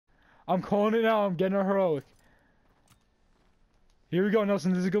I'm calling it now. I'm getting a heroic. Here we go,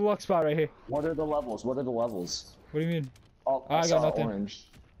 Nelson. This is a good luck spot right here. What are the levels? What are the levels? What do you mean? Oh, I got nothing. Orange.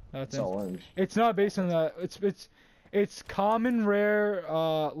 Nothing. It's all orange. It's not based on that. It's common, rare,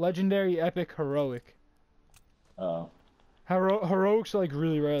 legendary, epic, heroic. Oh. Heroics are like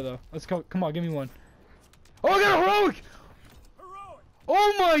really rare though. Let's go. Come on, give me one. Oh, I got a heroic! Heroic!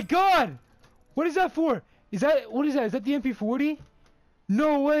 Oh my god! What is that for? Is that what is that? Is that the MP40?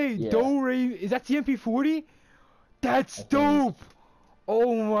 No way! Yeah. Is that the MP40? That's dope!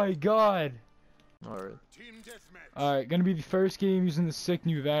 Oh my god! Alright. Alright, gonna be the first game using the sick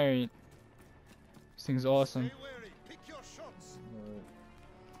new variant. This thing's awesome.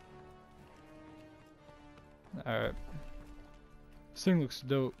 Alright. This thing looks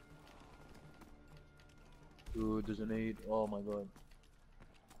dope. Dude, there's an 8. Oh my god.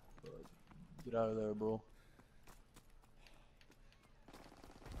 Get out of there, bro.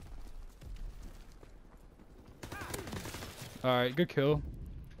 Alright, good kill.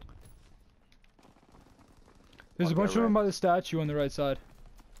 There's a bunch of them by the statue on the right side.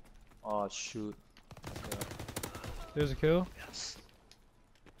 Oh shoot. Okay. There's a kill. Yes.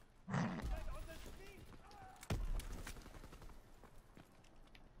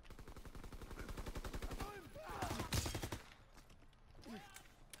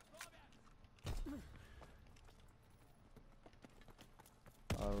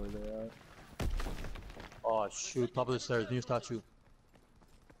 Where they at? Oh shoot, top of the stairs, new statue.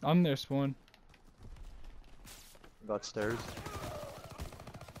 I'm there, Spawn. Got stairs.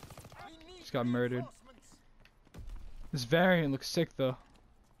 Just got murdered. This variant looks sick though.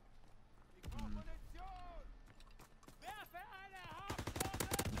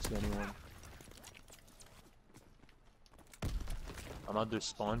 Don't see anyone. I'm at their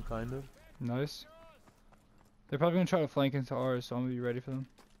spawn, kind of. Nice. They're probably gonna try to flank into ours, so I'm gonna be ready for them.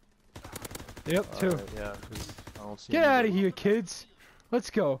 Yep, two. Yeah, 'cause I don't see Get out of anybody. here, kids! Let's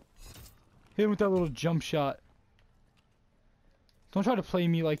go. Hit him with that little jump shot. Don't try to play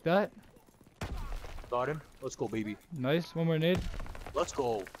me like that. Got him. Let's go, baby. Nice. One more nade. Let's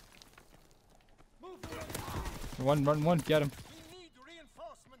go. One. Get him.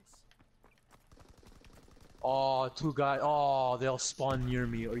 Oh, two guys. Oh, they'll spawn near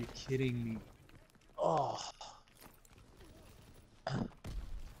me. Are you kidding me? Oh.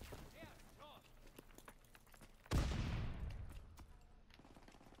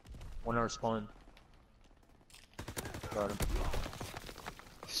 One hour spawn. Got him.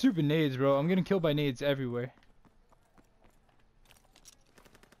 Stupid nades, bro. I'm getting killed by nades everywhere.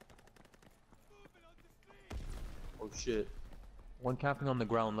 Oh shit. One camping on the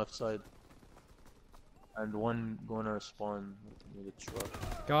ground left side. And one going to our spawn near the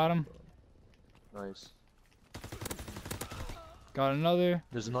truck. Got him. Nice. Got another.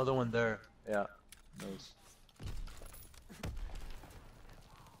 There's another one there. Yeah. Nice.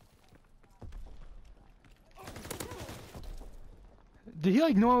 Did he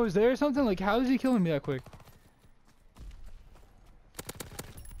like know I was there or something? Like, how is he killing me that quick?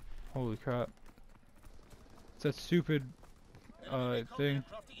 Holy crap. It's that stupid thing.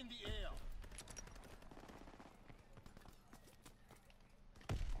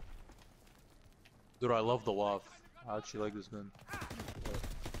 Dude, I love the WAF. I actually like this gun.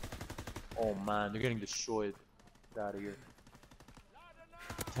 Oh man, they're getting destroyed. Get out of here.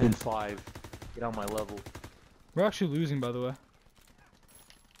 10-5. Get on my level. We're actually losing, by the way.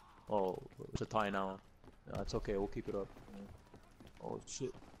 Oh, it's a tie now. That's okay, we'll keep it up. Oh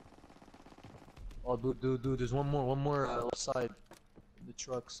shit. Oh dude, there's one more left side. The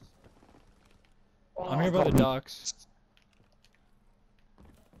trucks. Oh, I'm here by the docks.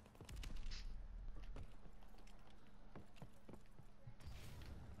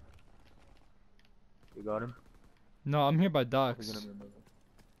 You got him? No, I'm here by docks.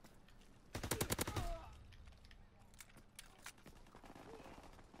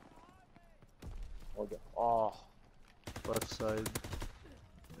 Oh, left side.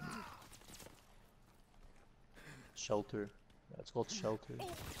 Shelter. Yeah, it's called shelter.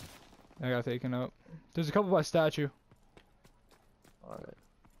 I got taken out. There's a couple by statue. Alright.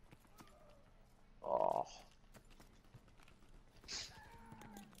 Oh.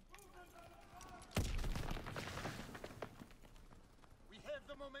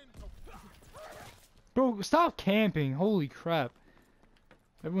 Bro, stop camping. Holy crap.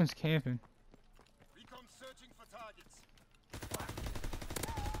 Everyone's camping.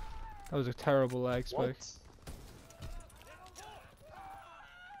 That was a terrible lag spike.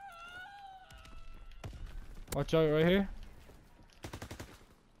 Watch out right here.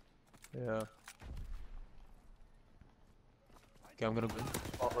 Yeah. Okay, I'm gonna go.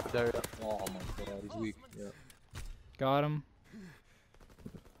 Oh, right there. Oh my god, he's weak. Yeah. Got him.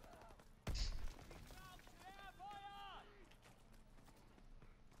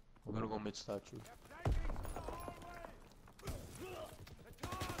 I'm gonna go mid statue.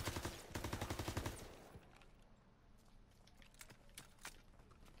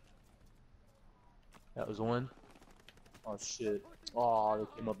 That was one. Oh shit. Oh, they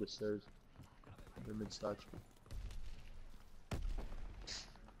came up the stairs. They're mid statue.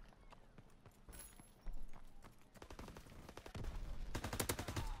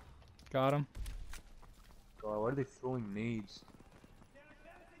 Got him. God, why are they throwing nades?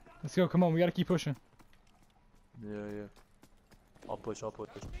 Let's go. Come on. We gotta keep pushing. Yeah, yeah. I'll push, I'll push.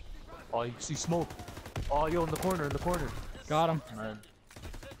 Oh, you see smoke. Oh, yo, in the corner, in the corner. Got him. Man.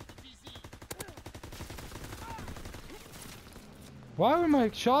 Why were my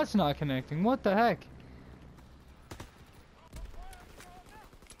shots not connecting? What the heck?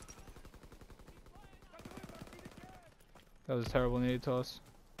 That was a terrible nade toss.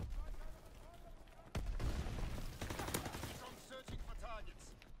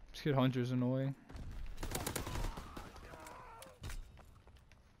 This kid Hunter's in the way.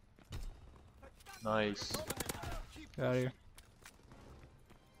 Nice. Get out of here.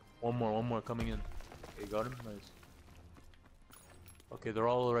 One more coming in. Okay, got him? Nice. Okay, they're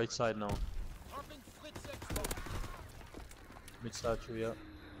all the right side now. Mid statue, yeah.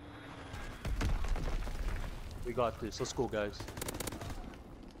 We got this. Let's go, guys.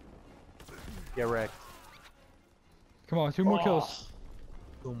 Get wrecked. Come on, 2 more kills.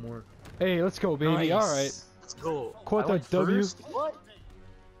 2 more. Hey, let's go, baby. Nice. Alright. Let's go. Quote that W. First? What?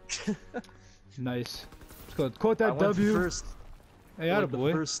 Nice. Let's go. Quote that I went W. first. Hey, Like attaboy.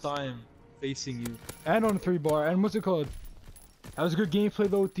 the first time facing you. And on a 3-bar. And what's it called? That was a good gameplay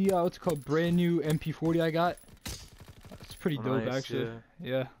though with the what's it called, brand new MP40 I got. It's pretty dope Nice, actually.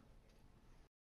 Yeah.